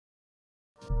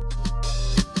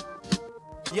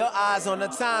Your eyes on the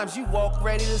times, you walk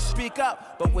ready to speak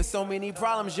up. But with so many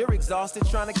problems, you're exhausted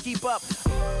trying to keep up.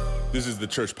 This is the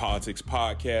Church Politics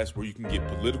Podcast, where you can get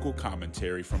political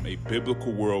commentary from a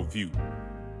biblical worldview.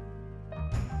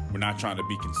 We're not trying to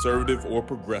be conservative or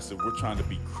progressive. We're trying to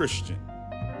be Christian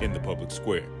in the public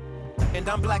square. And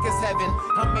I'm black as heaven.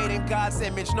 I'm made in God's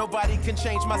image. Nobody can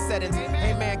change my settings.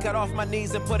 Amen. Got off my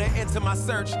knees and put it into my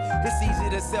search. It's easy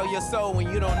to sell your soul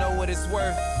when you don't know what it's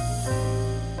worth.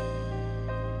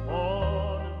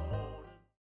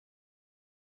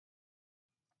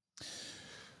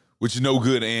 With your no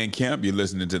good Ann Camp, you're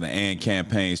listening to the Ann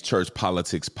Campaign's Church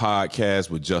Politics Podcast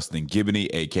with Justin Giboney,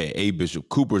 a.k.a. Bishop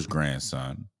Cooper's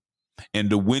grandson, and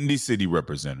the Windy City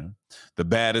representative, the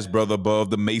baddest brother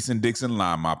above the Mason-Dixon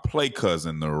line, my play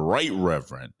cousin, the Right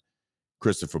Reverend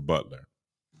Christopher Butler.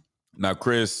 Now,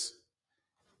 Chris,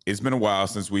 it's been a while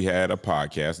since we had a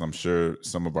podcast. I'm sure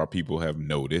some of our people have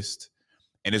noticed,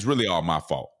 and it's really all my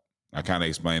fault. I kind of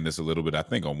explained this a little bit, I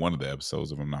think, on one of the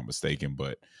episodes, if I'm not mistaken.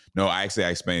 But no, I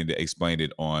explained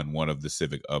it on one of the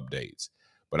Civic updates.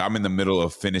 But I'm in the middle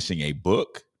of finishing a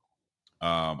book.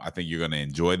 I think you're going to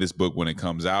enjoy this book when it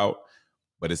comes out,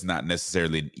 but it's not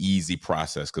necessarily an easy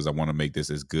process because I want to make this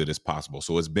as good as possible.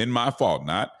 So it's been my fault.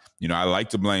 I like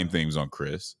to blame things on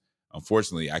Chris.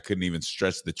 Unfortunately, I couldn't even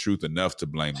stretch the truth enough to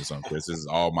blame this on Chris. This is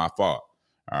all my fault.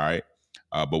 All right.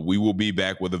 But we will be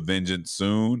back with a vengeance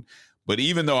soon. But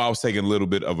even though I was taking a little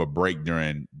bit of a break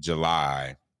during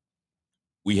July,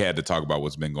 we had to talk about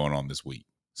what's been going on this week.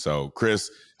 So, Chris,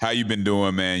 how you been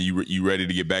doing, man? You ready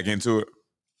to get back into it?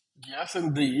 Yes,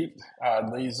 indeed.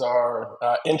 These are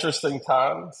interesting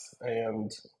times,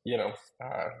 and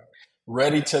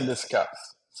ready to discuss.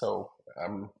 So,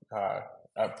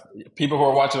 people who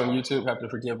are watching on YouTube have to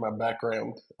forgive my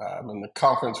background. I'm in the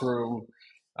conference room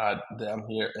down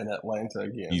here in Atlanta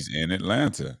again. He's in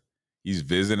Atlanta. He's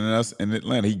visiting us in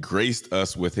Atlanta. He graced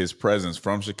us with his presence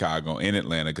from Chicago in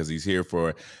Atlanta because he's here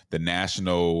for the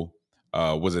National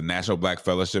Black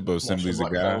Fellowship of Assemblies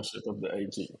of God? Fellowship of the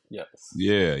AG, yes.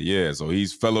 Yeah. So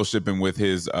he's fellowshipping with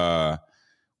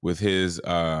his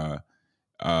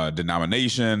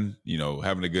denomination,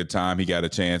 having a good time. He got a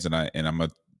chance, and I'm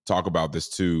gonna talk about this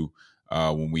too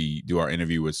when we do our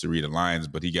interview with Sarita Lyons.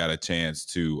 But he got a chance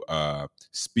to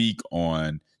speak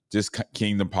on just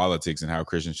kingdom politics and how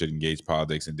Christians should engage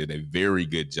politics, and did a very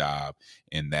good job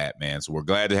in that, man. So we're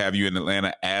glad to have you in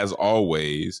Atlanta as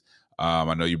always.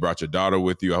 I know you brought your daughter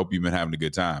with you. I hope you've been having a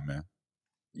good time, man.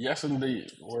 Yes,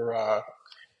 indeed.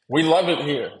 We love it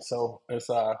here, so it's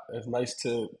nice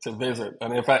to visit.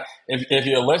 And in fact, if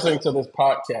you're listening to this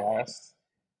podcast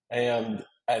and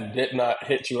I did not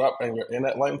hit you up and you're in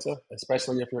Atlanta,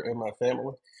 especially if you're in my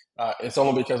family, it's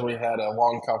only because we had a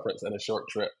long conference and a short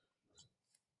trip.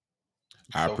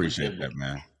 I appreciate that,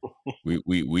 man.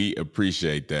 We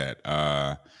appreciate that.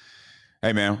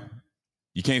 Hey, man,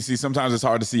 you can't see. Sometimes it's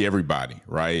hard to see everybody,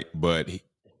 right? But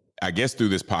I guess through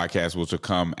this podcast, which will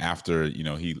come after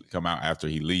after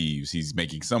he leaves, he's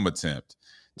making some attempt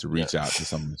to reach out to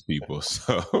some of these people.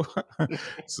 So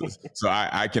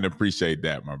I can appreciate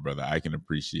that, my brother. I can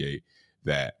appreciate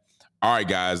that. All right,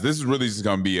 guys, this is really just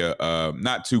going to be a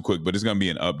not too quick, but it's going to be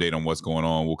an update on what's going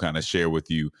on. We'll kind of share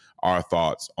with you our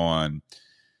thoughts on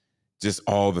just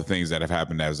all the things that have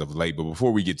happened as of late. But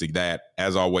before we get to that,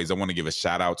 as always, I want to give a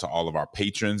shout out to all of our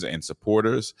patrons and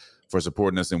supporters for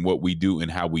supporting us in what we do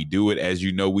and how we do it. As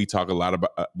you know, we talk about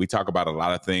a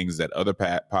lot of things that other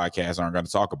podcasts aren't going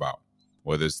to talk about,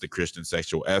 whether it's the Christian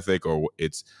sexual ethic or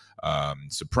it's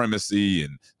supremacy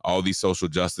and all these social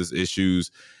justice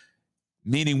issues.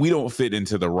 Meaning we don't fit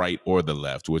into the right or the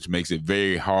left, which makes it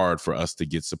very hard for us to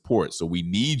get support. So we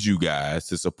need you guys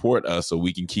to support us so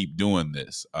we can keep doing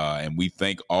this. And we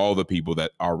thank all the people that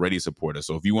already support us.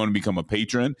 So if you want to become a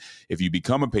patron,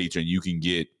 you can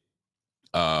get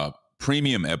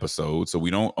premium episodes. So we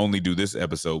don't only do this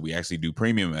episode, we actually do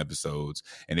premium episodes.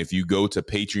 And if you go to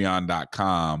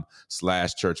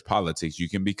patreon.com/churchpolitics, you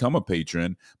can become a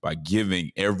patron by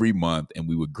giving every month, and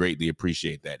we would greatly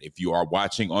appreciate that. If you are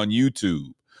watching on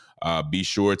YouTube, be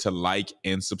sure to like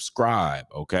and subscribe,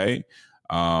 okay?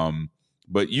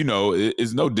 But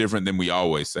it's no different than we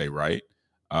always say, right?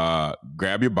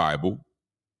 Grab your Bible,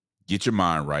 get your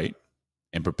mind right,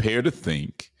 and prepare to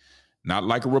think, not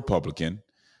like a Republican,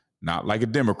 not like a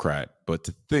Democrat, but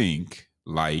to think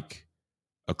like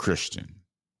a Christian.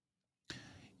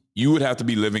 You would have to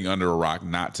be living under a rock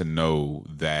not to know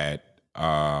that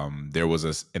there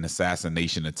was an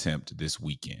assassination attempt this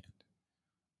weekend.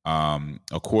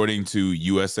 According to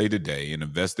USA Today, an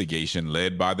investigation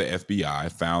led by the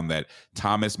FBI found that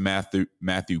Thomas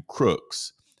Matthew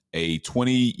Crooks, a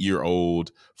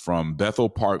 20-year-old from Bethel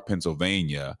Park,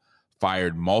 Pennsylvania,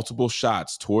 fired multiple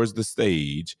shots towards the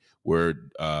stage where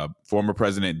former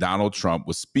President Donald Trump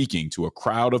was speaking to a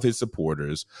crowd of his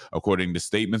supporters, according to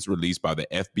statements released by the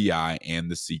FBI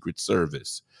and the Secret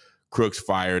Service. Crooks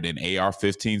fired an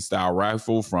AR-15 style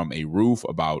rifle from a roof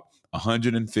about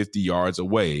 150 yards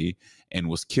away and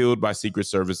was killed by Secret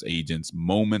Service agents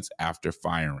moments after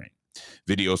firing.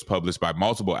 Videos published by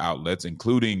multiple outlets,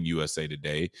 including USA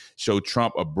Today, show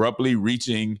Trump abruptly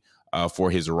reaching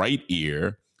for his right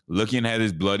ear, looking at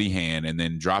his bloody hand, and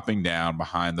then dropping down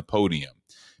behind the podium.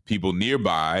 People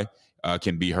nearby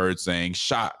can be heard saying,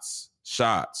 "Shots,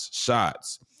 shots,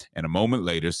 shots." And a moment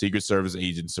later, Secret Service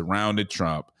agents surrounded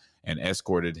Trump and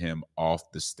escorted him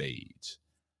off the stage.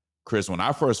 Chris, when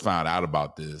I first found out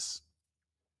about this,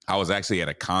 I was actually at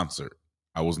a concert.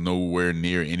 I was nowhere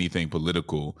near anything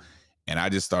political. And I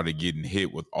just started getting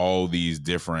hit with all these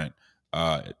different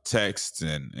texts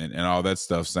and all that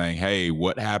stuff saying, hey,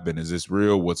 what happened? Is this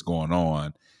real? What's going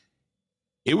on?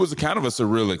 It was a kind of a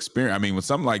surreal experience. I mean, when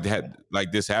something like that,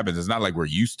 like this happens, it's not like we're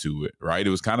used to it, right?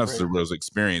 It was kind of a surreal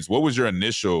experience. What was your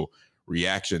initial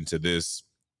reaction to this?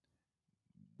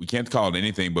 We can't call it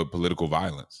anything but political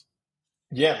violence.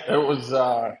 Yeah, it was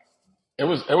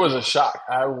a shock.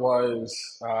 I was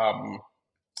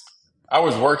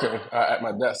working at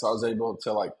my desk, so I was able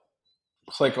to like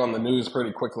click on the news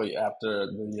pretty quickly after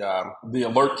the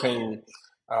alert came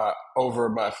over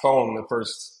my phone, the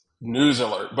first news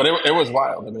alert. But it was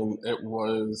wild. I mean, it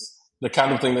was the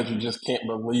kind of thing that you just can't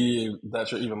believe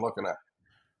that you're even looking at.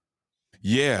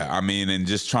 Yeah, I mean, and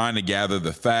just trying to gather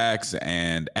the facts,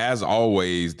 and as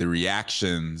always, the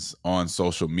reactions on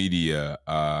social media,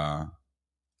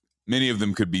 many of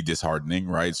them could be disheartening,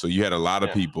 right? So you had a lot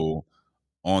of people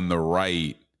on the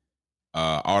right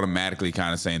automatically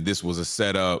kind of saying this was a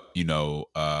setup, you know,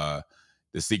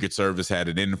 the Secret Service had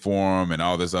it in for him and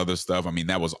all this other stuff. I mean,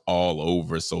 that was all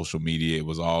over social media. It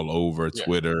was all over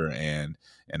Twitter and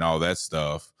all that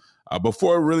stuff.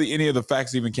 Before really any of the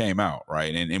facts even came out,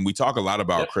 right? And we talk a lot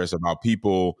about, Chris, about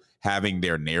people having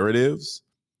their narratives.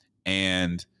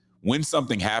 And when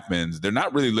something happens, they're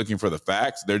not really looking for the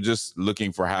facts. They're just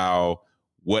looking for how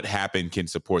what happened can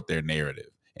support their narrative.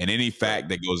 And any fact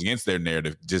that goes against their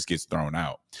narrative just gets thrown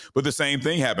out. But the same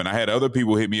thing happened. I had other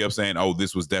people hit me up saying, oh,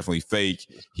 this was definitely fake.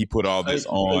 He put all this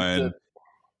on.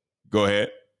 Go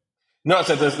ahead. No, I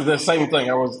said the same thing.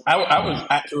 I was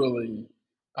actually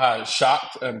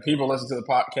shocked, and people listening to the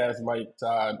podcast might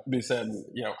be saying,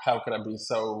 you know, how could I be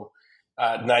so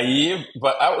naive?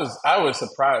 But I was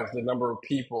surprised the number of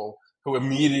people who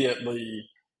immediately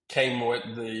came with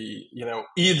the, you know,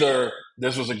 either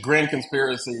this was a grand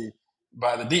conspiracy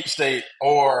by the deep state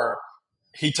or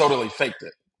he totally faked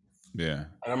it. Yeah.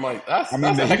 And I'm like, that's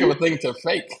a heck of a thing to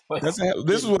fake. This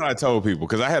is what I told people,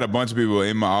 because I had a bunch of people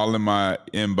all in my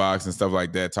inbox and stuff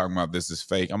like that talking about this is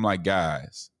fake. I'm like,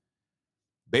 guys,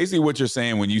 basically what you're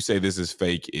saying when you say this is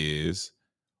fake is,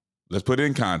 let's put it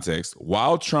in context.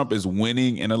 While Trump is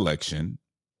winning an election,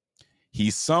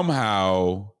 he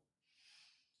somehow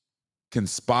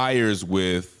conspires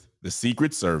with the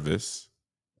Secret Service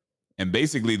and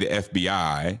basically the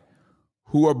FBI,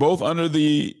 who are both under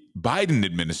the Biden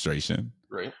administration,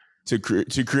 right, to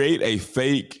create a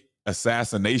fake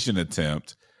assassination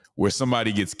attempt where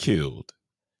somebody gets killed.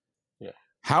 Yeah.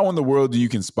 How in the world do you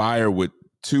conspire with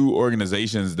two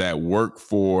organizations that work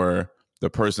for the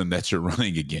person that you're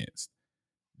running against?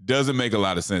 Doesn't make a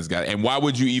lot of sense, guys. And why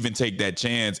would you even take that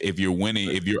chance if you're winning,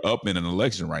 if you're up in an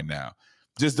election right now?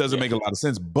 Just doesn't make a lot of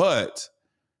sense. But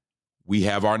we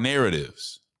have our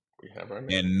narratives.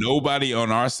 And nobody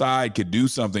on our side could do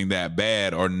something that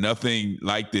bad, or nothing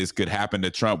like this could happen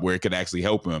to Trump where it could actually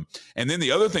help him. And then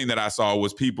the other thing that I saw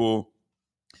was people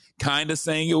kind of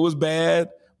saying it was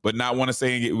bad, but not want to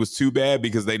say it was too bad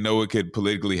because they know it could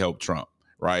politically help Trump,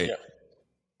 right? Yeah.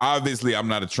 Obviously, I'm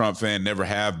not a Trump fan, never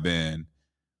have been.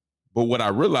 But what I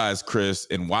realized, Chris,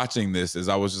 in watching this is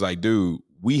I was just like, dude,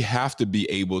 we have to be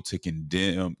able to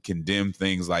condemn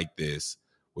things like this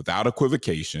without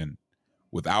equivocation,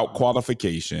 without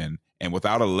qualification, and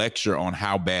without a lecture on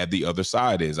how bad the other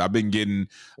side is. I've been getting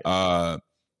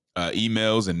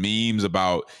emails and memes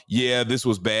about, yeah, this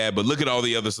was bad, but look at all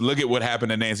the others. Look at what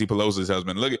happened to Nancy Pelosi's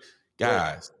husband. Look at,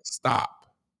 guys, stop.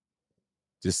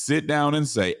 Just sit down and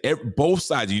say, both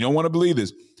sides, you don't want to believe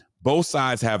this, both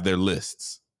sides have their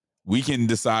lists. We can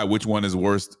decide which one is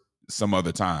worse some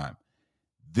other time.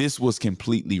 This was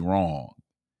completely wrong.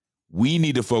 We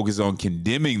need to focus on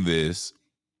condemning this.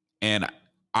 And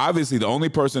obviously, the only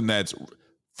person that's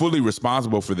fully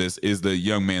responsible for this is the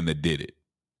young man that did it.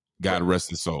 God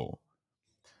rest his soul.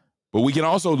 But we can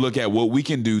also look at what we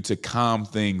can do to calm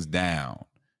things down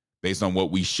based on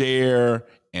what we share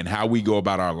and how we go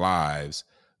about our lives.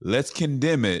 Let's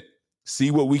condemn it,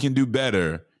 see what we can do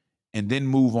better, and then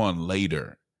move on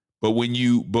later. But when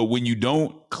you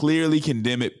don't clearly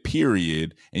condemn it,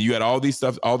 period, and you had all this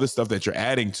stuff that you're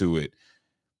adding to it,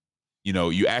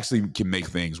 you actually can make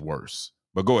things worse.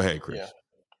 But go ahead, Chris. Yeah.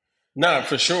 No,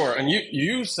 for sure. And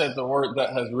you said the word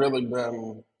that has really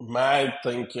been my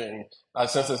thinking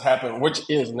since this happened, which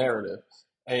is narrative.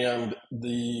 And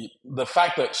the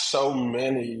fact that so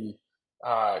many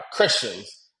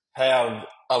Christians have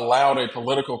allowed a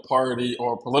political party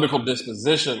or political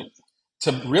disposition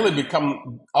to really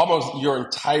become almost your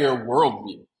entire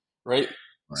worldview, right?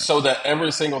 So that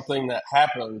every single thing that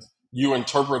happens, you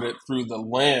interpret it through the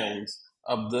lens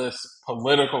of this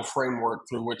political framework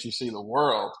through which you see the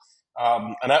world.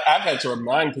 And I've had to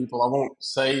remind people, I won't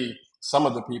say some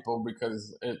of the people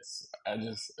because it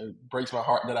breaks my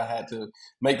heart that I had to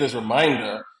make this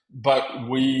reminder, but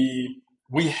we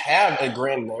have a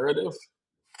grand narrative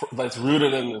that's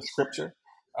rooted in the scripture.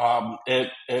 It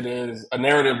is a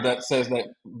narrative that says that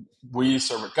we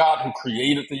serve a God who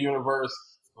created the universe,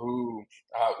 who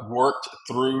worked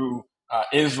through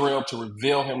Israel to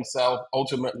reveal himself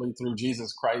ultimately through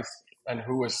Jesus Christ, and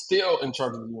who is still in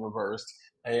charge of the universe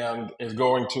and is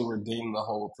going to redeem the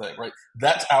whole thing, right?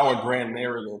 That's our grand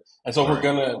narrative. And so we're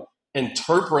going to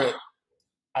interpret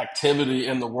activity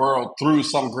in the world through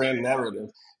some grand narrative.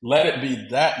 Let it be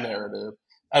that narrative,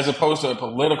 as opposed to a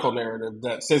political narrative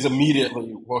that says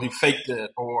immediately, well, he faked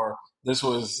it, or this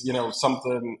was,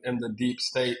 something in the deep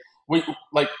state. We,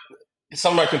 like,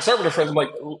 some of my conservative friends, I'm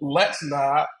like, let's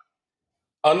not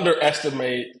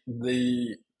underestimate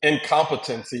the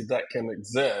incompetency that can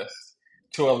exist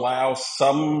to allow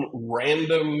some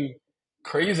random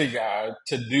crazy guy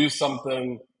to do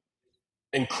something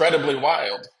incredibly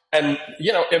wild. And,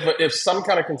 if some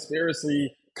kind of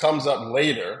conspiracy comes up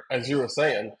later, as you were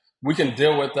saying, we can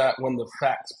deal with that when the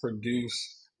facts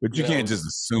produce. But you can't just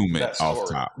assume it off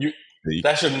top.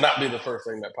 That should not be the first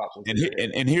thing that pops into your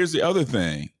head. And here's the other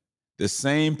thing. The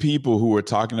same people who were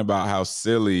talking about how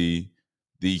silly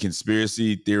the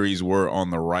conspiracy theories were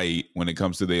on the right when it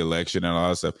comes to the election and all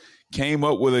that stuff came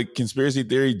up with a conspiracy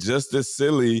theory just as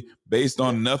silly based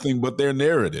on nothing but their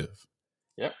narrative.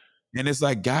 Yep. And it's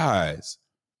like, guys,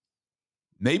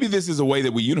 maybe this is a way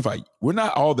that we unify. We're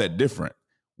not all that different.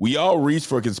 We all reach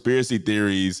for conspiracy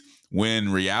theories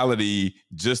when reality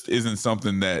just isn't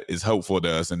something that is helpful to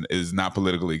us and is not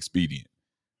politically expedient.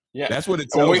 Yeah. That's what it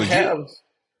tells us.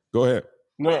 Go ahead.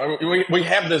 No, we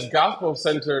have this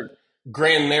gospel-centered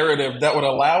grand narrative that would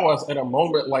allow us in a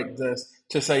moment like this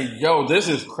to say, yo, this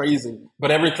is crazy,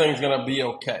 but everything's going to be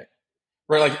okay.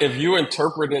 Right? Like, if you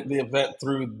interpreted the event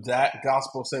through that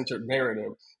gospel-centered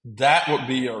narrative, that would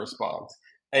be your response.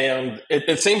 And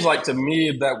it seems like to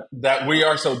me that we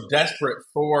are so desperate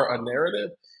for a narrative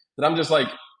that I'm just like,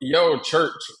 yo,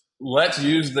 church, let's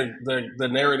use the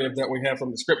narrative that we have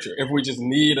from the scripture. If we just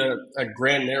need a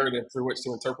grand narrative through which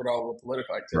to interpret all the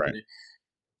political activity,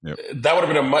 that would have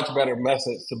been a much better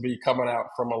message to be coming out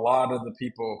from a lot of the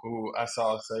people who I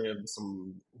saw saying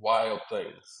some wild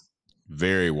things.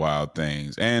 Very wild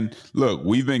things. And look,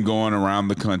 we've been going around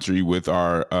the country with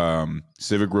our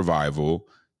civic revival,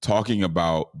 talking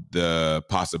about the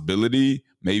possibility,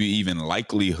 maybe even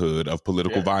likelihood of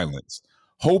political violence,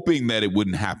 hoping that it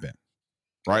wouldn't happen,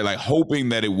 right? Like hoping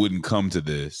that it wouldn't come to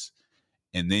this.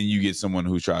 And then you get someone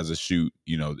who tries to shoot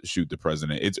the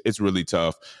president. It's really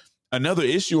tough. Another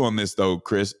issue on this, though,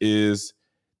 Chris, is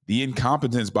the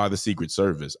incompetence by the Secret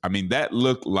Service.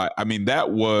 That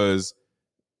was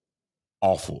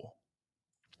awful.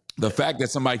 The fact that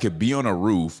somebody could be on a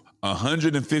roof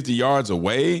 150 yards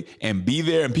away and be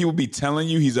there and people be telling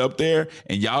you he's up there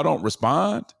and y'all don't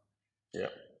respond. Yeah.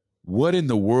 What in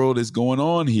the world is going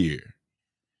on here?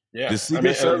 Yeah. The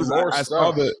Secret Service, I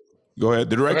saw go ahead.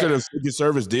 The director of the Secret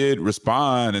Service did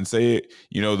respond and say,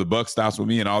 the buck stops with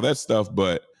me and all that stuff,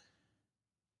 but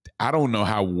I don't know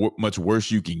how much worse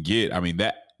you can get.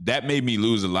 That made me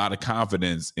lose a lot of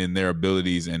confidence in their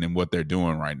abilities and in what they're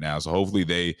doing right now. So hopefully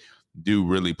they do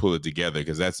really pull it together,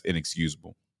 because that's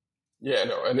inexcusable. Yeah,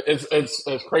 no, and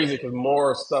it's crazy because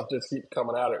more stuff just keeps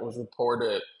coming out. It was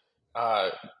reported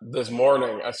this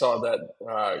morning. I saw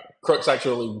that crooks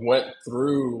actually went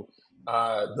through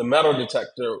the metal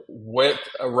detector with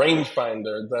a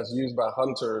rangefinder that's used by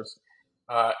hunters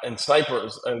and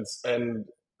snipers, and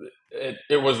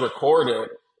it was recorded.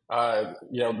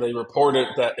 They reported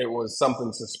that it was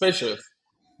something suspicious,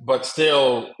 but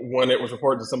still, when it was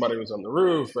reported to somebody who was on the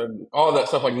roof and all that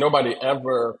stuff, like nobody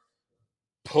ever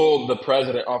pulled the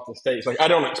president off the stage. Like, I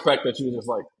don't expect that you just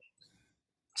like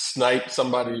snipe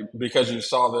somebody because you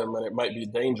saw them and it might be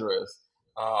dangerous.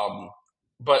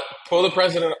 But pull the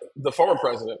former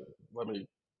president, let me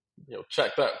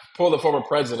check that, pull the former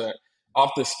president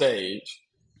off the stage,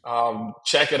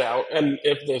 check it out, and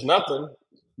if there's nothing,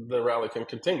 the rally can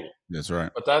continue. That's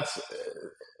right. But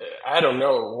I don't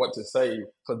know what to say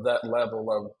for that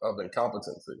level of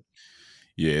incompetency.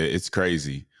 Yeah, it's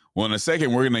crazy. Well, in a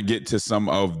second, we're going to get to some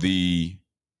of the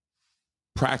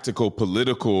practical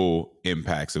political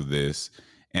impacts of this,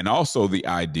 and also the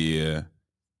idea,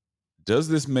 does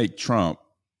this make Trump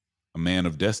a man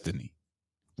of destiny?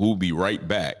 We'll be right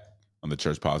back on the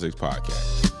Church Politics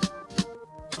Podcast.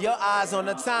 Your eyes on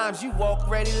the times, you walk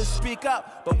ready to speak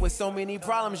up, but with so many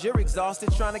problems, you're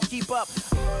exhausted trying to keep up.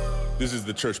 This is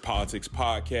the Church Politics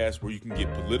Podcast, where you can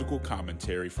get political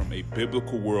commentary from a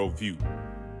biblical worldview.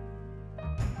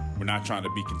 We're not trying to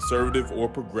be conservative or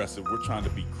progressive. We're trying to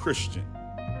be Christian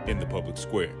in the public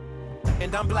square.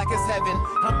 And I'm black as heaven.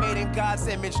 I'm made in God's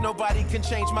image. Nobody can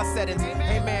change my settings.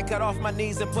 Amen. Got off my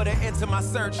knees and put an end to my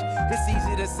search. It's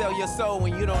easy to sell your soul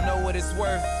when you don't know what it's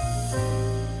worth.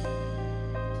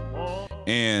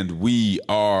 And we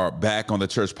are back on the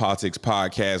Church Politics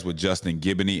Podcast with Justin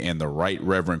Giboney and the Right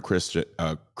Reverend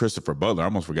Christopher Butler. I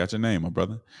almost forgot your name, my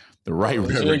brother. The Right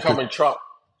Reverend. You didn't call me Trump.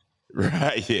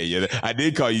 Right, yeah. I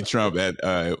did call you Trump at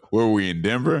where were we, in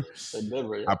Denver? In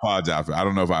Denver, yeah. I apologize I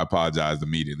don't know if I apologized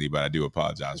immediately, but I do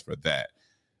apologize for that.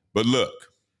 But look,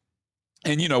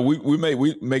 and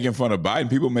we making fun of Biden.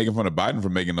 People making fun of Biden for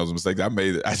making those mistakes. I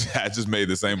just made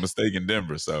the same mistake in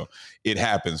Denver. So it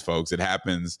happens, folks. It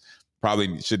happens.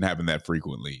 Probably shouldn't happen that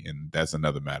frequently, and that's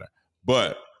another matter.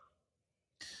 But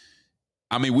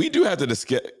I mean, we do have to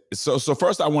discuss. So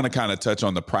first, I want to kind of touch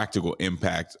on the practical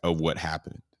impact of what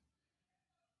happened.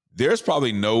 There's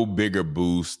probably no bigger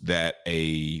boost that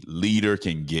a leader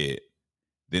can get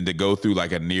than to go through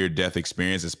like a near-death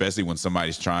experience, especially when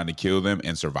somebody's trying to kill them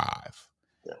and survive.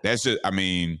 Yeah. That's just, I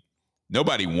mean,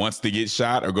 nobody wants to get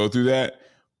shot or go through that.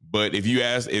 But if you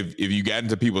ask, if you got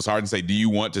into people's heart and say, do you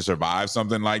want to survive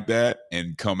something like that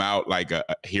and come out like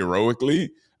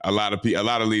heroically? A lot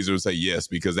of leaders would say yes,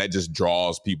 because that just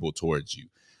draws people towards you.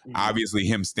 Mm-hmm. Obviously,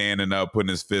 him standing up, putting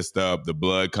his fist up, the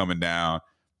blood coming down.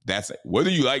 That's,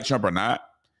 whether you like Trump or not,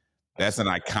 that's an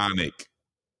iconic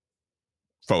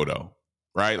photo,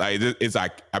 right? Like it's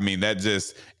like, I mean, that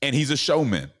just, and he's a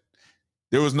showman.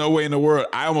 There was no way in the world.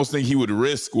 I almost think he would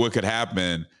risk what could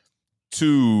happen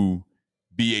to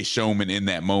be a showman in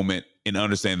that moment and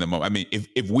understand the moment. I mean,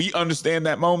 if we understand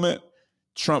that moment,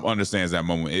 Trump understands that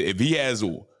moment. If he has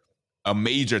a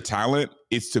major talent,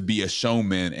 it's to be a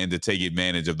showman and to take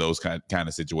advantage of those kind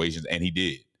of situations, and he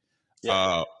did.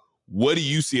 Yeah. What do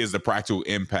you see as the practical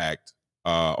impact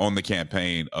on the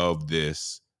campaign of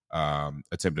this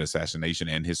attempted assassination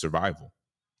and his survival?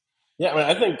 Yeah, I mean,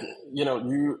 I think,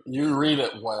 you read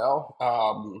it well.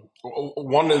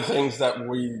 One of the things that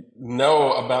we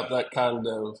know about that kind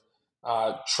of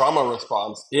trauma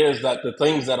response is that the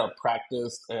things that are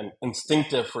practiced and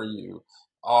instinctive for you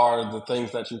are the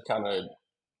things that you kind of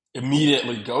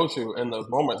immediately go to in those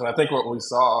moments. And I think what we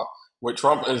saw with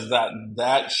Trump is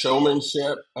that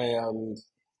showmanship and,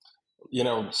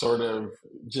 sort of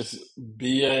just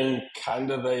being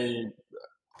kind of a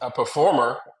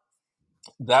performer,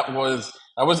 that was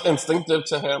instinctive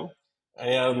to him.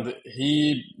 And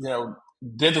he,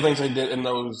 did the things he did in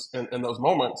those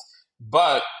moments.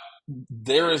 But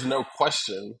there is no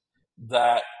question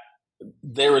that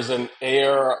there is an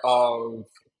air of,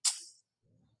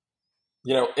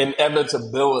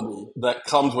 inevitability that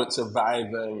comes with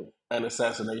surviving an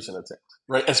assassination attempt,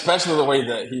 right? Especially the way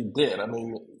that he did. I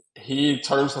mean, he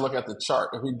turns to look at the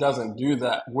chart. If he doesn't do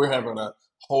that, we're having a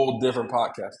whole different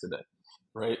podcast today,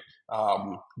 right?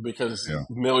 Because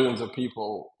millions of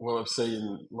people will have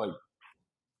seen like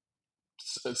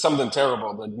something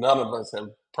terrible that none of us have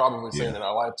probably seen in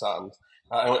our lifetimes,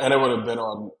 and it would have been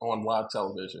on live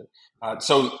television.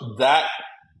 So that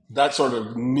sort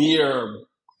of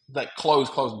that close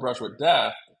brush with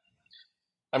death,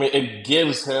 I mean, it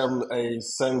gives him a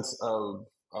sense of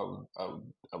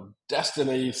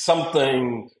destiny,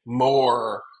 something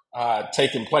more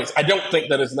taking place. I don't think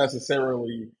that it's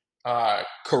necessarily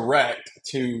correct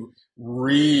to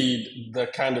read the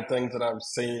kind of things that I've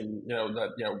seen,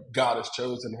 that God has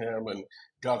chosen him and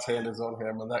God's hand is on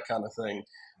him and that kind of thing.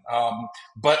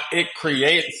 But it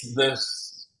creates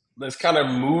this kind of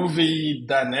movie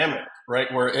dynamic,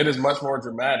 right, where it is much more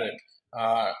dramatic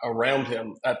around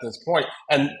him at this point.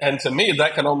 And to me,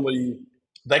 that can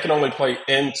only play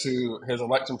into his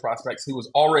election prospects. He was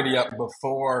already up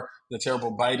before the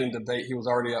terrible Biden debate. He was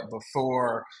already up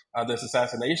before this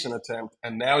assassination attempt.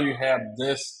 And now you have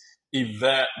this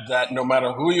event that no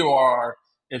matter who you are,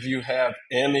 if you have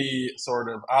any sort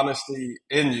of honesty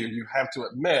in you, you have to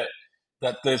admit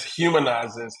that this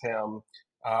humanizes him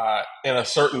in a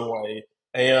certain way,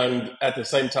 and at the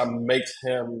same time makes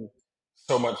him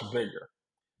so much bigger.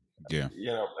 Yeah.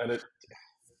 And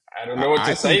I don't know what to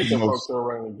I think say the to folks most, who are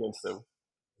running against him.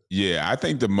 yeah, I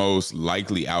think the most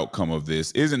likely outcome of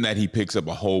this isn't that he picks up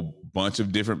a whole bunch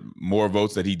of different more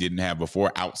votes that he didn't have before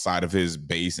outside of his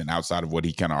base and outside of what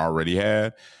he kind of already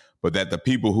had, but that the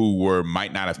people who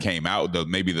might not have came out,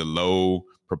 maybe the low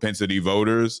propensity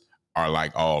voters are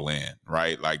like all in,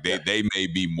 right? Like they may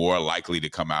be more likely to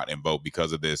come out and vote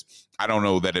because of this. I don't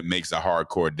know that it makes a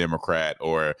hardcore Democrat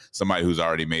or somebody who's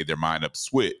already made their mind up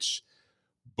switch,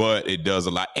 but it does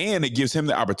a lot. And it gives him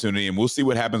the opportunity, and we'll see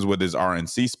what happens with his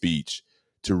RNC speech,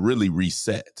 to really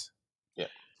reset,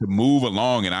 to move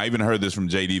along. And I even heard this from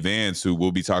J.D. Vance, who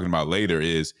we'll be talking about later,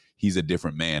 is he's a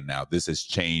different man now. This has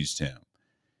changed him.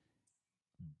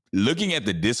 Looking at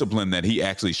the discipline that he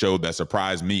actually showed that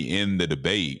surprised me in the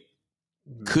debate,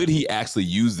 could he actually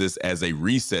use this as a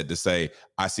reset to say,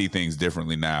 I see things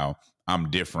differently now, I'm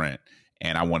different,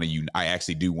 and I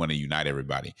actually do want to unite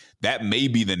everybody? That may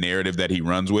be the narrative that he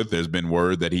runs with. There's been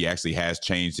word that he actually has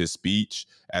changed his speech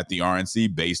at the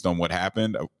RNC based on what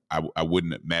happened. I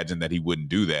wouldn't imagine that he wouldn't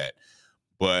do that.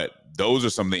 But those are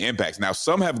some of the impacts. Now,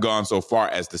 some have gone so far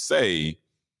as to say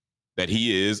that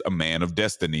he is a man of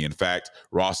destiny. In fact,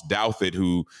 Ross Douthat,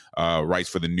 who writes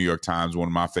for the New York Times, one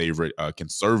of my favorite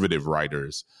conservative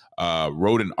writers,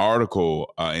 wrote an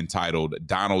article entitled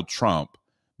 "Donald Trump,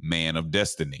 Man of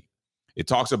Destiny." It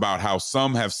talks about how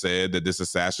some have said that this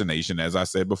assassination, as I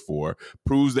said before,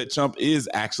 proves that Trump is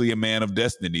actually a man of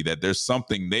destiny, that there's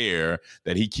something there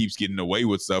that he keeps getting away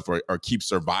with stuff or keeps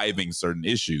surviving certain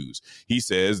issues. He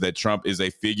says that Trump is a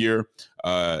figure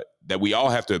that we all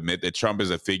have to admit that Trump is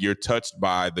a figure touched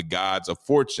by the gods of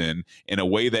fortune in a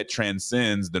way that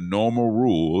transcends the normal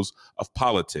rules of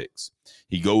politics.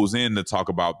 He goes in to talk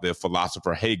about the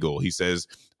philosopher Hegel. He says,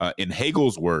 in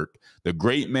Hegel's work, the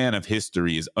great man of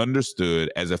history is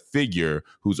understood as a figure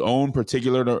whose own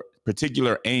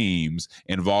particular aims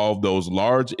involve those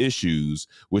large issues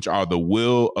which are the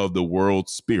will of the world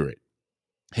spirit.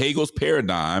 Hegel's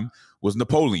paradigm was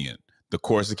Napoleon, the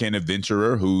Corsican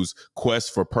adventurer whose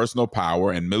quest for personal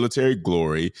power and military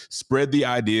glory spread the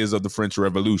ideas of the French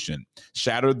Revolution,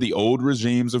 shattered the old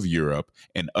regimes of Europe,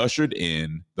 and ushered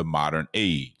in the modern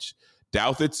age.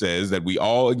 Douthat says that we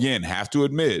all, again, have to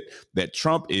admit that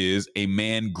Trump is a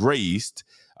man graced,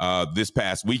 this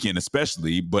past weekend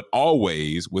especially, but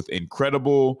always with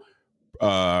incredible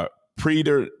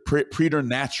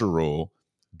preternatural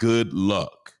good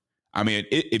luck. I mean,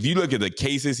 if you look at the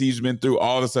cases he's been through,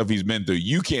 all the stuff he's been through,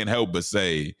 you can't help but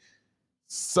say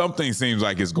something seems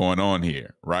like it's going on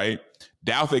here, right?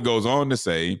 Douthat goes on to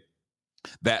say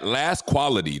that last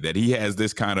quality that he has,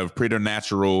 this kind of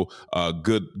preternatural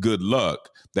good luck,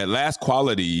 that last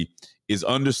quality is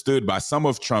understood by some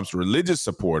of Trump's religious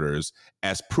supporters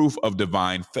as proof of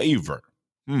divine favor,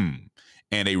 and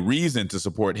a reason to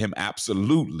support him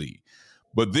absolutely.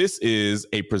 But this is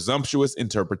a presumptuous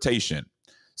interpretation.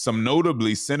 Some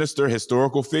notably sinister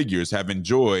historical figures have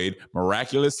enjoyed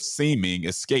miraculous seeming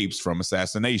escapes from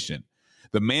assassination.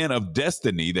 The man of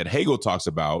destiny that Hegel talks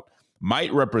about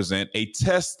might represent a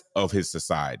test of his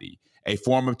society, a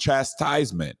form of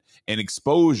chastisement, an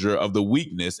exposure of the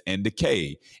weakness and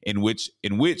decay, in which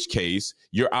case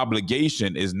your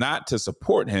obligation is not to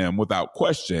support him without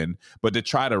question, but to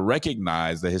try to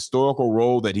recognize the historical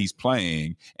role that he's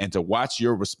playing and to watch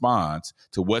your response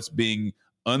to what's being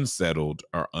unsettled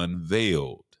or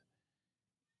unveiled.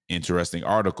 Interesting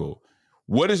article.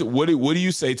 What do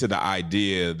you say to the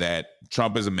idea that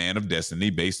Trump is a man of destiny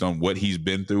based on what he's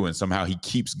been through and somehow he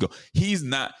keeps going? He's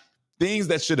not, things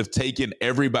that should have taken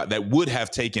everybody, that would have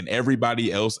taken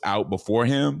everybody else out before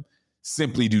him,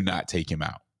 simply do not take him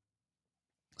out.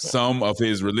 Some of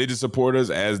his religious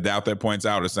supporters, as Douthat points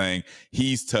out, are saying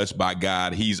he's touched by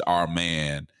God. He's our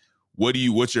man.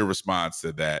 What's your response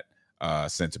to that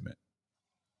sentiment?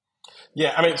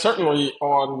 Yeah, I mean, certainly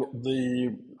on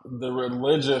the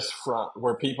religious front,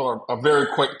 where people are very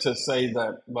quick to say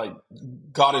that, like,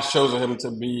 God has chosen him to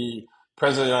be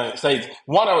president of the United States.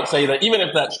 One, I would say that even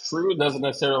if that's true, it doesn't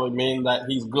necessarily mean that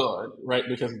he's good, right?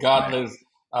 Because God has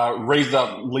raised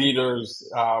up leaders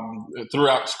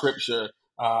throughout Scripture.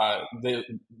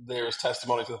 There's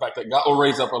testimony to the fact that God will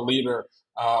raise up a leader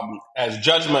as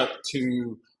judgment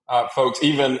to folks,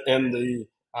 even in the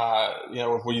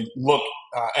if we look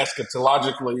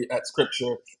eschatologically at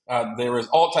Scripture, there is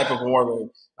all type of warning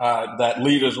that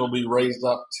leaders will be raised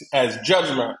up as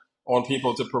judgment on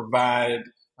people to provide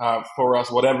for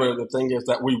us, whatever the thing is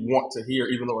that we want to hear,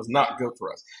 even though it's not good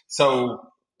for us. So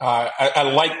I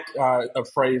like a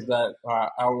phrase that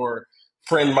our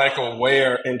friend Michael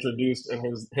Ware introduced in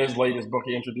his latest book.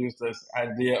 He introduced this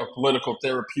idea of political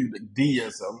therapeutic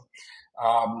deism,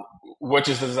 which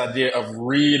is this idea of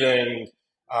reading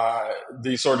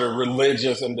these sort of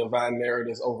religious and divine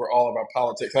narratives over all of our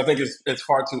politics. I think it's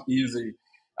far too easy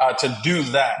to do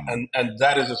that, and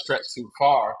that is a stretch too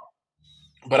far.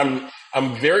 But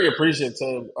I'm very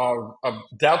appreciative of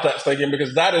Doubt That's thinking,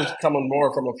 because that is coming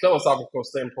more from a philosophical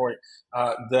standpoint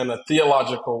than a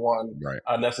theological one, right.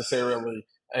 Necessarily,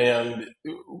 and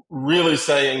really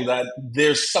saying that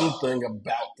there's something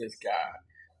about this guy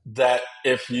that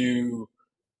if you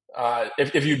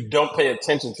don't pay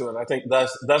attention to it, I think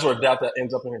that's where Doubt That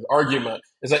ends up in his argument,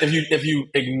 is that if you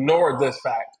ignore this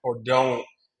fact or don't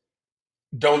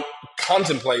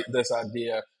contemplate this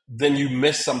idea, then you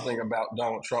miss something about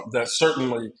Donald Trump that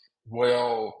certainly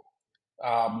will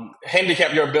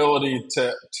handicap your ability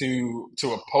to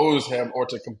oppose him or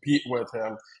to compete with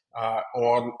him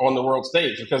on the world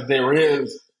stage, because there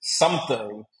is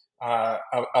something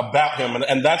about him,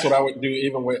 and that's what I would do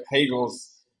even with Hegel's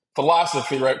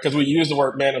philosophy, right? Because we use the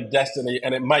word man of destiny,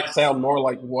 and it might sound more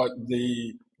like what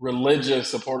the religious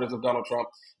supporters of Donald Trump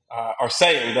are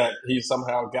saying, that he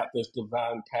somehow got this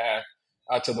divine path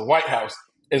to the White House.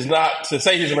 Is not to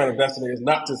say he's a man of destiny, is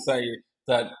not to say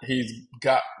that he's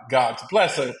got God's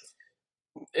blessing.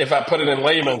 If I put it in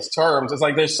layman's terms, it's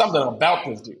like there's something about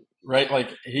this dude, right? Like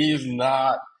he's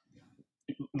not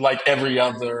like every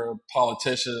other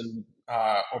politician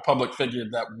or public figure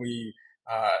that we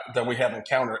have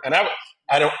encountered. And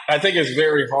I think it's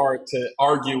very hard to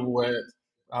argue with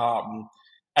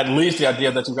at least the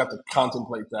idea that you've got to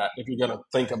contemplate that if you're going to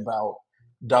think about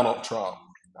Donald Trump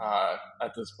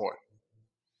at this point.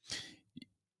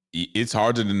 It's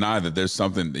hard to deny that there's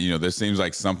something, there seems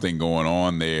like something going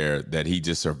on there, that he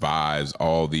just survives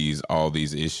all these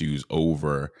issues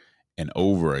over and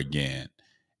over again.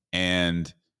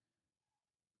 And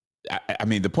I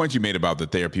mean, the point you made about the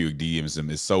therapeutic deism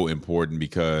is so important,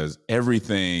 because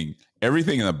everything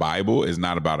in the Bible is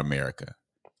not about America.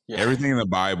 Yeah. Everything in the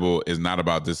Bible is not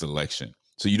about this election.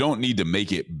 So you don't need to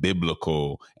make it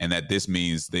biblical, and that this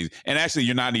means things. And actually,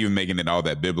 you're not even making it all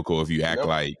that biblical if you act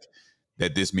like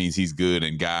that this means he's good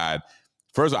and God.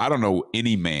 First of all, I don't know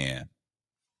any man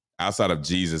outside of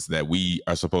Jesus that we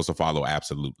are supposed to follow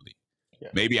absolutely. Yeah.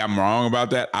 Maybe I'm wrong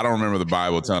about that. I don't remember the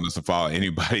Bible telling us to follow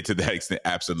anybody to that extent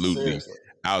absolutely. Seriously.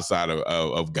 Outside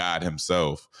of God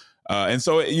himself. And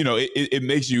so, it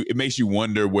makes you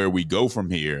wonder where we go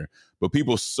from here. But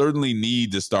people certainly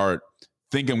need to start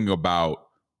thinking about,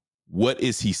 what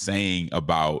is he saying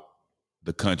about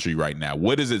the country right now?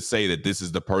 What does it say that this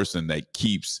is the person that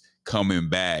keeps coming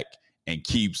back and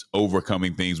keeps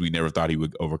overcoming things we never thought he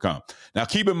would overcome? Now,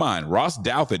 keep in mind, Ross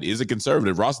Douthat is a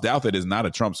conservative. Ross Douthat is not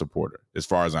a Trump supporter, as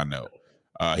far as I know.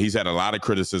 He's had a lot of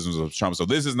criticisms of Trump. So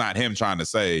this is not him trying to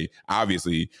say,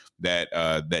 obviously,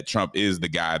 that Trump is the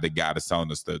guy that God is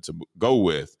telling us to go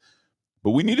with.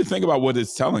 But we need to think about what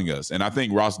it's telling us. And I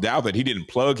think Ross Douthat, he didn't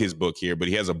plug his book here, but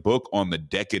he has a book on the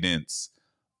decadence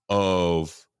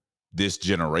of this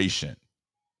generation.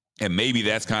 And maybe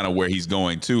that's kind of where he's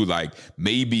going to. Like,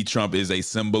 maybe Trump is a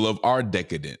symbol of our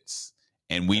decadence,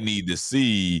 and we need to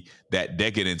see that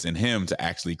decadence in him to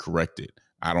actually correct it.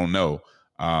 I don't know.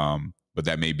 But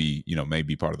that may be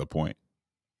part of the point.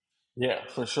 Yeah,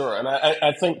 for sure. And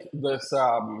I think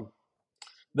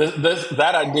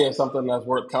that idea is something that's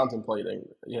worth contemplating.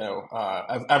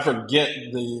 I forget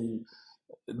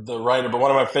the writer, but one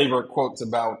of my favorite quotes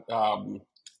about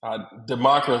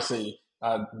democracy.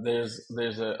 There's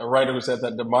a writer who said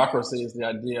that democracy is the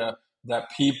idea that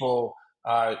people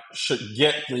should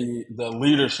get the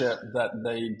leadership that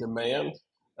they demand,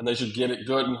 and they should get it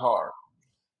good and hard.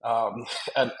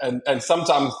 And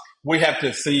sometimes we have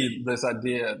to see this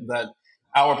idea that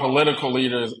our political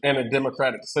leaders in a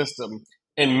democratic system,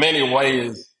 in many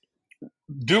ways,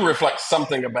 do reflect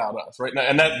something about us, right?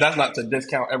 And that's not to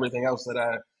discount everything else that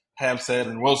I have said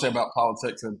and will say about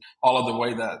politics and all of the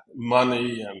way that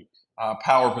money and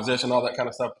power, position, all that kind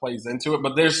of stuff plays into it.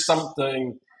 But there's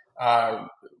something of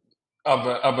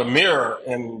a mirror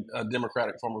in a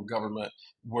democratic form of government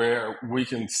where we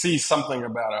can see something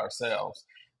about ourselves.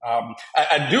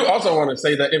 I do also want to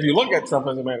say that if you look at Trump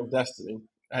as a man of destiny,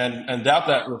 and Doubt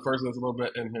That refers to this a little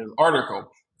bit in his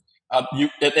article,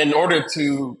 in order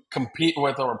to compete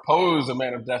with or oppose a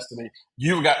man of destiny,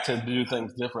 you've got to do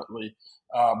things differently.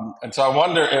 And so I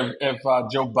wonder if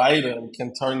Joe Biden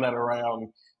can turn that around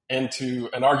into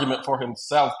an argument for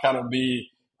himself, kind of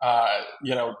be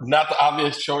not the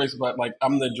obvious choice, but like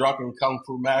I'm the drunken kung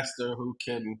fu master who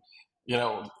can,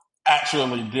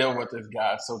 actually deal with this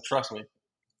guy. So trust me.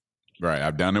 Right.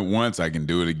 I've done it once. I can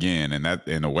do it again. And that,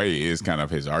 in a way, is kind of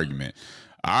his argument.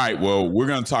 All right. Well, we're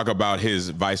going to talk about his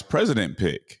vice president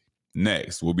pick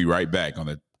next. We'll be right back on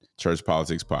the Church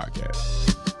Politics Podcast.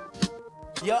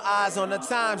 Your eyes on the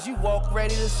times, you walk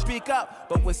ready to speak up.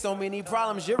 But with so many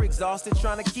problems, you're exhausted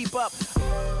trying to keep up.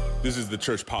 This is the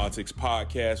Church Politics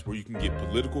Podcast, where you can get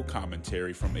political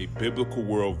commentary from a biblical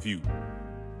worldview.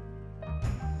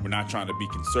 We're not trying to be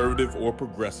conservative or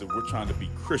progressive. We're trying to be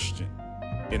Christian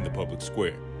in the public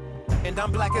square. And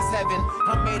I'm black as heaven.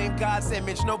 I'm made in God's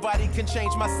image. Nobody can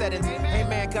change my settings.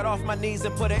 Amen. Got off my knees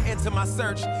and put an end to my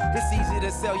search. It's easy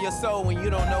to sell your soul when you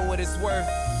don't know what it's worth.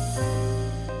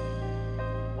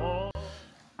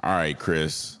 All right,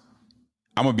 Chris.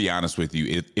 I'm going to be honest with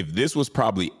you. If this was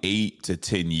probably 8 to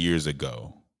 10 years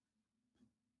ago,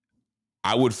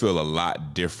 I would feel a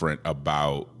lot different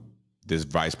about this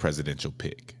vice presidential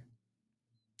pick.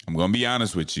 I'm going to be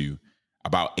honest with you.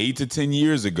 About 8 to 10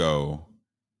 years ago,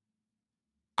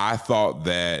 I thought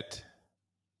that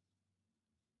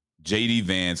J.D.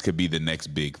 Vance could be the next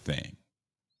big thing.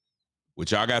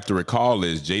 What y'all got to recall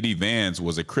is J.D. Vance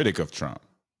was a critic of Trump.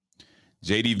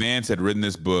 J.D. Vance had written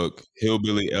this book,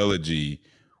 Hillbilly Elegy,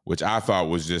 which I thought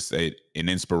was just an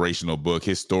inspirational book.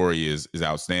 His story is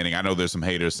outstanding. I know there's some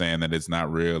haters saying that it's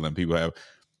not real, and people have,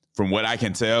 from what I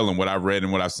can tell and what I've read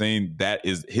and what I've seen, that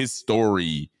is, his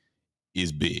story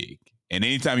is big. And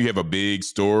anytime you have a big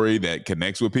story that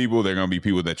connects with people, there are going to be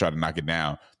people that try to knock it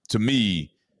down. To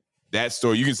me, that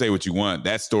story, you can say what you want,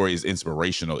 that story is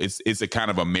inspirational. It's a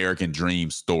kind of American dream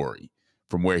story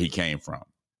from where he came from.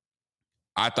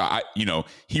 I thought,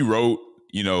 he wrote,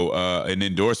 an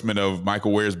endorsement of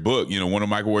Michael Ware's book, one of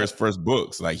Michael Ware's first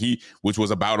books, which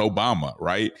was about Obama,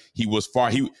 right?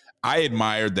 I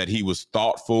admired that he was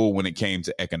thoughtful when it came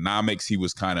to economics. He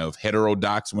was kind of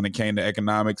heterodox when it came to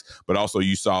economics, but also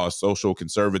you saw a social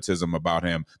conservatism about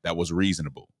him that was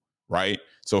reasonable, right?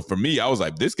 So for me, I was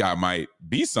like, this guy might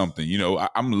be something,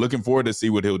 I'm looking forward to see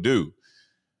what he'll do.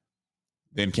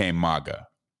 Then came MAGA.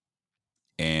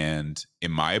 And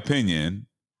in my opinion,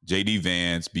 J.D.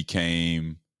 Vance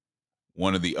became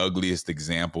one of the ugliest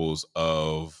examples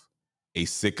of a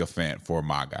sycophant for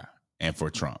MAGA and for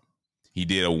Trump. He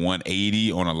did a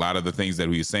 180 on a lot of the things that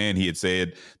he was saying. He had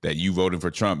said that you voting for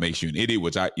Trump makes you an idiot,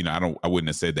 which I wouldn't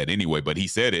have said that anyway, but he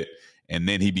said it. And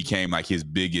then he became like his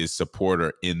biggest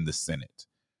supporter in the Senate.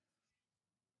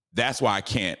 That's why I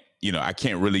can't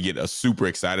really get super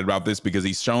excited about this, because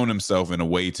he's shown himself in a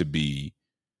way to be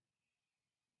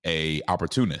a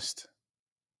opportunist.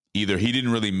 Either he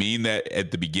didn't really mean that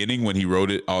at the beginning when he wrote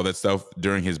it, all that stuff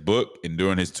during his book and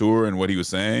during his tour and what he was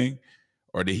saying,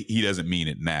 or he doesn't mean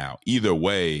it now. Either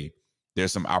way,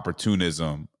 there's some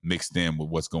opportunism mixed in with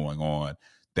what's going on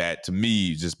that to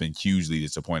me has just been hugely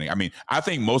disappointing. I mean, I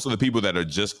think most of the people that are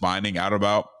just finding out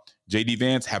about J.D.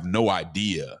 Vance have no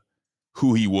idea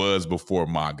who he was before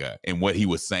MAGA and what he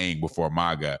was saying before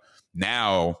MAGA.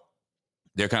 Now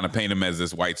they're kind of painting him as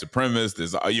this white supremacist.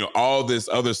 There's, all this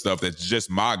other stuff that's just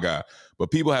MAGA,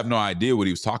 but people have no idea what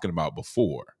he was talking about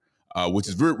before. Which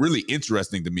is really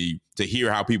interesting to me to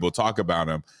hear how people talk about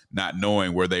him, not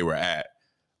knowing where they were at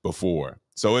before.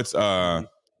 So it's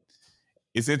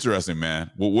interesting,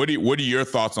 man. Well, what are your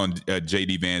thoughts on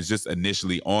J.D. Vance, just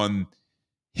initially on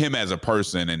him as a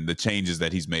person and the changes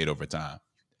that he's made over time?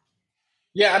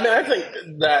 Yeah, I mean, I think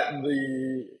that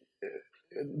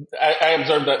I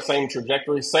observed that same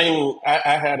trajectory.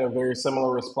 I had a very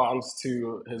similar response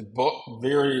to his book,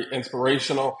 very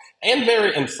inspirational and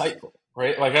very insightful.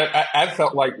 Right, like I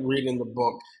felt like reading the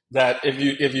book that if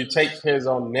you take his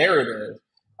own narrative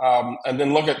and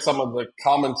then look at some of the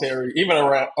commentary, even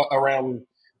around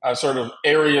sort of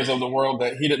areas of the world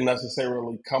that he didn't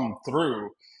necessarily come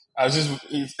through,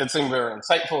 it seemed very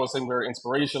insightful. It seemed very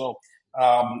inspirational.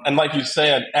 And like you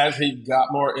said, as he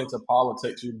got more into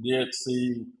politics, you did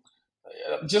see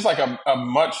just like a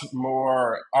much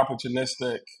more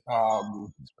opportunistic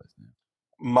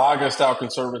MAGA-style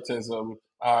conservatism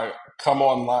come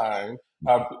online,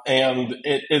 and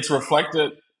it's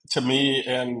reflected to me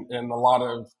in a lot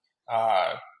of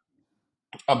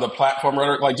the platform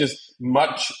rhetoric, like just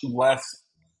much less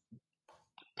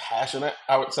passionate,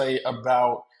 I would say,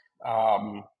 about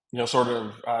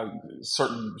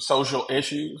certain social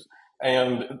issues,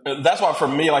 and that's why for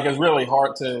me, like, it's really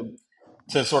hard to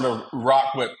sort of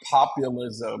rock with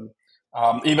populism,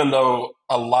 even though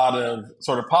a lot of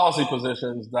sort of policy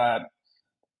positions that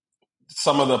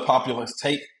some of the populists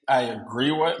take, I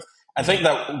agree with. I think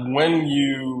that when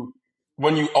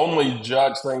when you only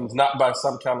judge things not by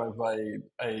some kind of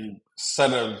a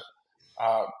set of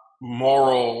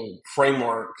moral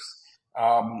frameworks,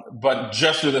 but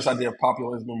just through this idea of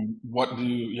populism, what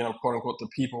do quote unquote the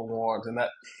people want, and that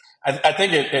I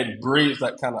think it breeds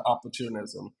that kind of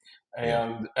opportunism,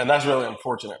 and that's really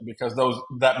unfortunate because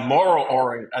that moral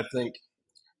oring, I think,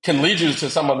 can lead you to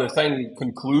some of the same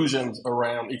conclusions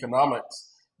around economics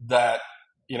that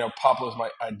populists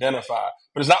might identify,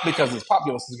 but it's not because it's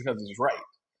populist; it's because it's right.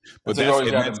 But so you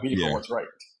always got to be for what's right.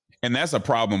 And that's a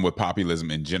problem with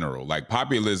populism in general. Like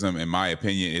populism, in my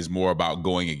opinion, is more about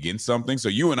going against something. So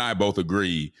you and I both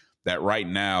agree that right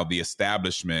now the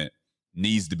establishment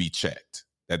needs to be checked,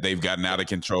 that they've gotten out of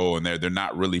control and they're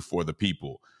not really for the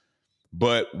people.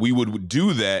 But we would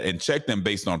do that and check them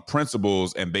based on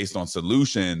principles and based on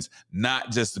solutions,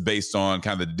 not just based on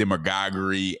kind of the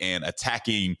demagoguery and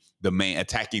attacking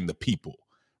the people.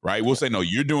 Right? We'll say, no,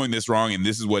 you're doing this wrong and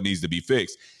this is what needs to be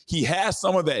fixed. He has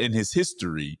some of that in his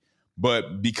history,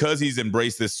 but because he's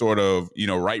embraced this sort of,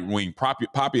 right-wing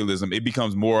populism, it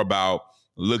becomes more about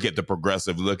look at the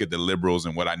progressive, look at the liberals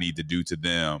and what I need to do to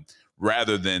them,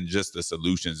 rather than just the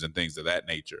solutions and things of that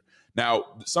nature. Now,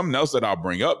 something else that I'll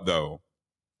bring up, though,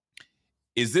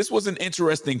 is this was an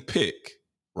interesting pick,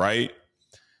 right?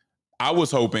 I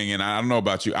was hoping, and I don't know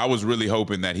about you, I was really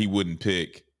hoping that he wouldn't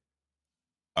pick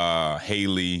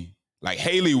Haley. Like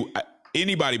Haley,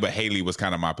 anybody but Haley was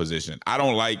kind of my position. I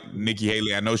don't like Nikki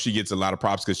Haley. I know she gets a lot of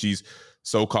props because she's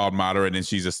so-called moderate and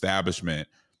she's establishment.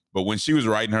 But when she was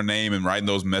writing her name and writing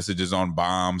those messages on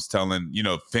bombs, telling,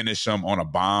 finish them on a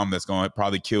bomb that's going to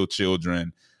probably kill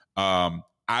children.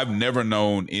 I've never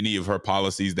known any of her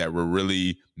policies that were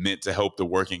really meant to help the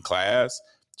working class.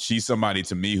 She's somebody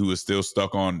to me who is still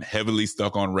heavily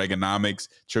stuck on Reaganomics,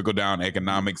 trickle-down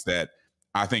economics that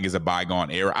I think is a bygone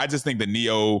era. I just think the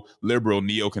neoliberal,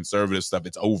 neoconservative stuff,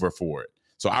 it's over for it.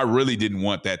 So I really didn't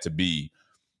want that to be.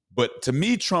 But to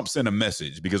me, Trump sent a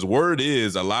message because word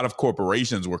is a lot of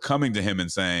corporations were coming to him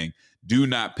and saying, do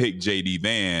not pick J.D.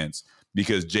 Vance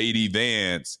because J.D.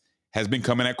 Vance has been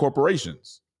coming at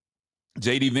corporations.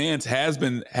 J.D. Vance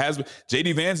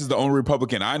J.D. Vance is the only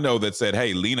Republican I know that said,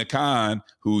 hey, Lena Khan,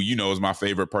 who, is my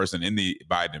favorite person in the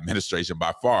Biden administration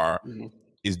by far,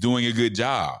 is doing a good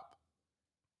job.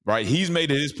 Right. He's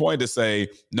made it his point to say,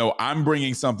 no, I'm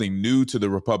bringing something new to the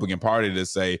Republican Party to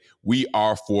say we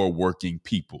are for working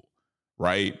people.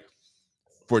 Right.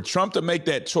 For Trump to make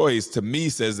that choice, to me,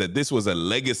 says that this was a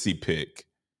legacy pick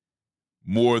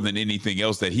more than anything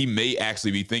else, that he may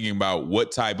actually be thinking about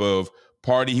what type of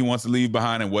party he wants to leave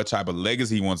behind and what type of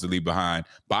legacy he wants to leave behind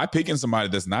by picking somebody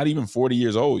that's not even 40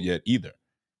 years old yet either.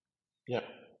 Yeah.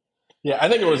 Yeah, I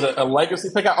think it was a legacy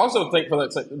pick. I also think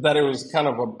that it was kind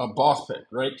of a boss pick,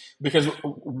 right? Because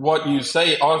what you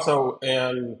say also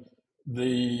in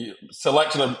the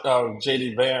selection of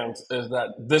J.D. Vance is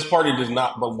that this party does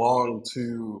not belong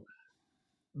to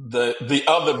the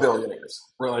other billionaires.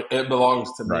 Really, it belongs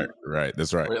to me. Right.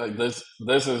 That's right. Like this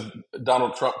is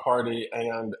Donald Trump party,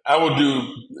 and I will do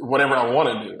whatever I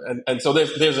want to do. And so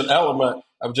there's an element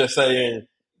of just saying,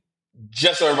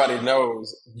 just so everybody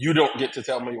knows, you don't get to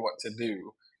tell me what to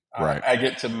do. Right. I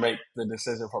get to make the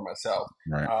decision for myself.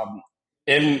 Right.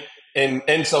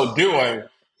 In so doing,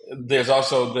 there's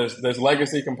also this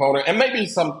legacy component, and maybe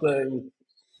something,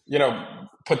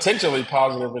 potentially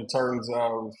positive in terms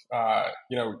of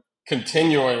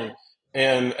continuing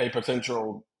in a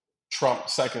potential Trump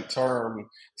second term.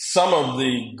 Some of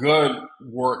the good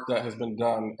work that has been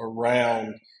done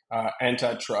around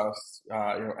antitrust,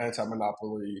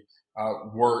 anti-monopoly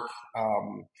work,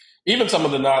 even some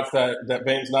of the nods that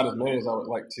Vance, not as many as I would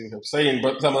like to have seen,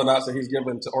 but some of the nods that he's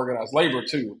given to organized labor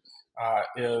too,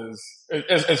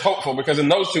 is hopeful, because in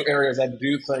those two areas, I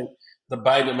do think the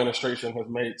Biden administration has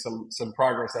made some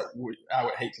progress that I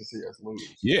would hate to see us lose.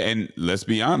 Yeah, and let's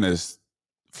be honest,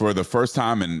 for the first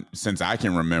time since I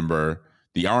can remember,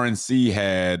 the RNC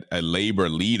had a labor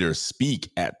leader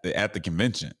speak at the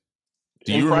convention.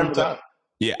 Do you remember that?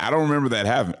 Yeah, I don't remember that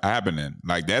happening.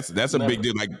 Like that's a big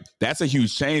deal. Like that's a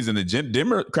huge change, and the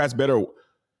Democrats better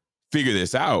figure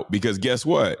this out, because guess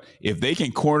what? If they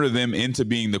can corner them into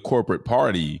being the corporate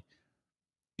party,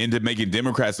 into making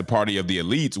Democrats the party of the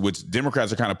elites, which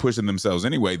Democrats are kind of pushing themselves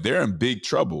anyway, they're in big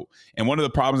trouble. And one of the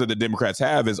problems that the Democrats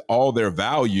have is all their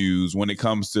values when it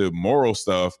comes to moral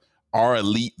stuff are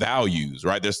elite values,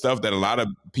 right? There's stuff that a lot of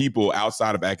people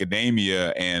outside of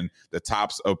academia and the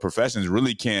tops of professions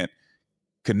really can't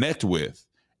connect with.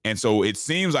 And so it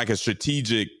seems like a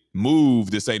strategic move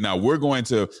to say, now we're going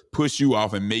to push you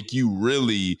off and make you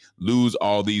really lose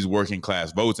all these working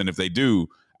class votes. And if they do,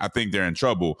 I think they're in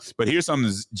trouble. But here's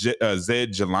something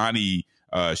Zed Jelani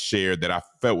shared that I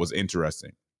felt was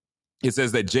interesting. It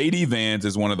says that J.D. Vance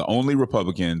is one of the only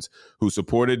Republicans who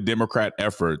supported Democrat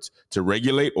efforts to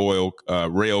regulate oil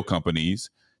rail companies,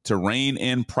 to rein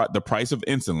in the price of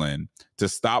insulin, to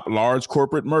stop large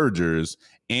corporate mergers,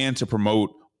 and to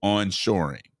promote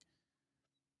onshoring.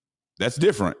 That's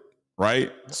different,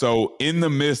 right? So in the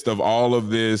midst of all of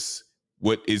this,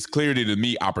 what is clearly to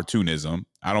me opportunism,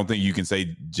 I don't think you can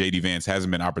say J.D. Vance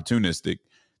hasn't been opportunistic.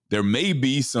 There may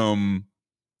be some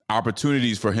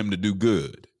opportunities for him to do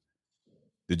good.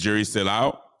 The jury's still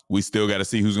out. We still got to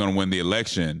see who's going to win the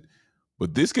election.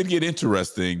 But this could get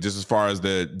interesting just as far as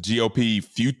the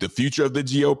GOP, the future of the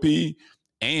GOP,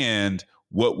 and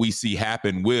what we see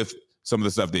happen with some of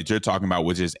the stuff that you're talking about,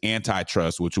 which is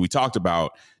antitrust, which we talked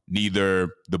about. Neither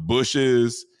the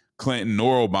Bushes, Clinton,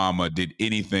 nor Obama did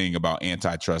anything about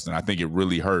antitrust, and I think it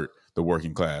really hurt the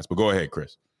working class. But go ahead,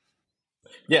 Chris.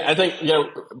 Yeah, I think,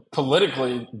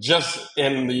 politically, just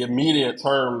in the immediate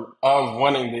term of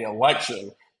winning the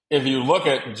election, if you look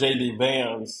at J.D.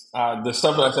 Vance, the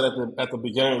stuff that I said at the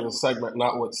beginning of the segment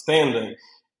notwithstanding,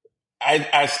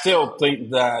 I still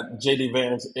think that J.D.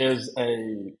 Vance is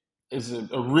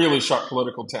a really sharp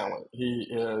political talent. He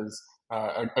is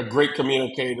a great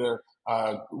communicator,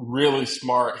 really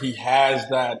smart. He has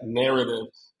that narrative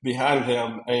behind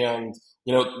him, and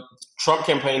Trump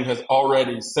campaign has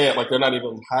already said, like, they're not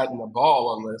even hiding the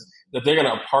ball on this, that they're going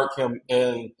to park him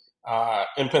in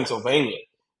Pennsylvania.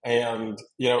 And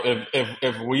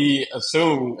if we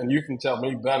assume, and you can tell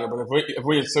me better, but if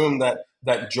we assume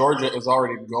that Georgia is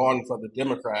already gone for the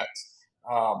Democrats,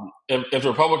 if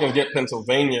Republicans get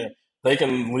Pennsylvania, they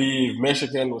can leave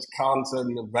Michigan,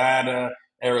 Wisconsin, Nevada,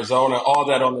 Arizona, all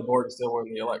that on the board and still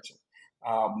win the election.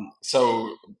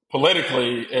 So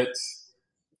politically, it's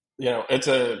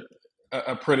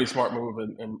a pretty smart move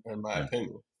in my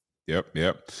opinion.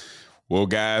 Yep. Well,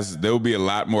 guys, there'll be a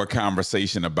lot more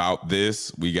conversation about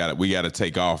this. We got to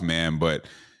take off, man. But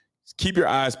keep your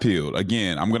eyes peeled.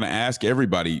 Again, I'm going to ask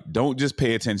everybody: don't just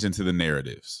pay attention to the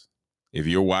narratives. If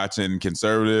you're watching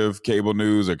conservative cable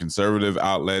news or conservative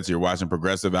outlets, you're watching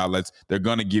progressive outlets, they're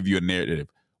going to give you a narrative.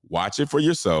 Watch it for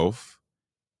yourself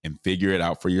and figure it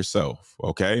out for yourself,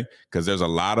 okay? Because there's a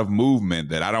lot of movement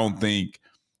that I don't think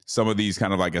some of these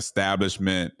kind of like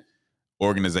establishment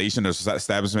organizations or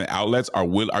establishment outlets are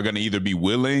going to either be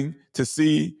willing to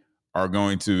see or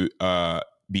going to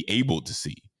be able to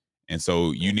see. And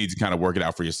so you need to kind of work it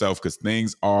out for yourself because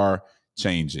things are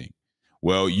changing.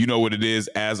 Well, you know what it is.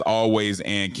 As always,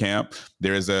 Ann Camp,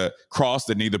 there is a cross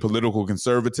that neither political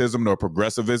conservatism nor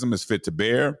progressivism is fit to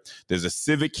bear. There's a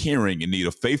civic hearing in need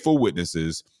of faithful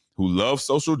witnesses who love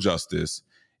social justice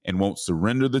and won't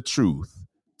surrender the truth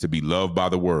to be loved by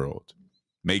the world.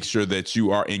 Make sure that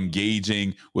you are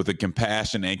engaging with the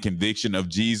compassion and conviction of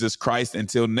Jesus Christ.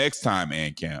 Until next time,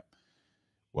 Ann Camp,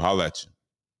 we'll holler at you.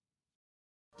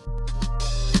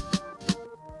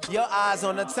 Your eyes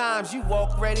on the times, you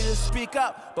walk ready to speak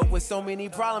up. But with so many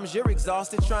problems, you're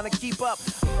exhausted trying to keep up.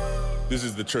 This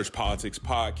is the Church Politics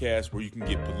Podcast, where you can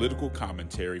get political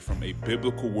commentary from a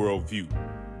biblical worldview.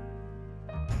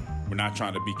 We're not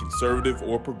trying to be conservative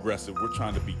or progressive. We're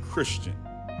trying to be Christian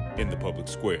in the public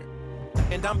square.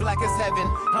 And I'm black as heaven.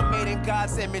 I'm made in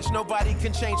God's image. Nobody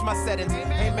can change my settings.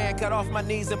 Amen. Got off my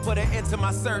knees and put an end to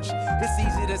my search. It's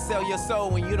easy to sell your soul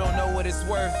when you don't know what it's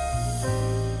worth.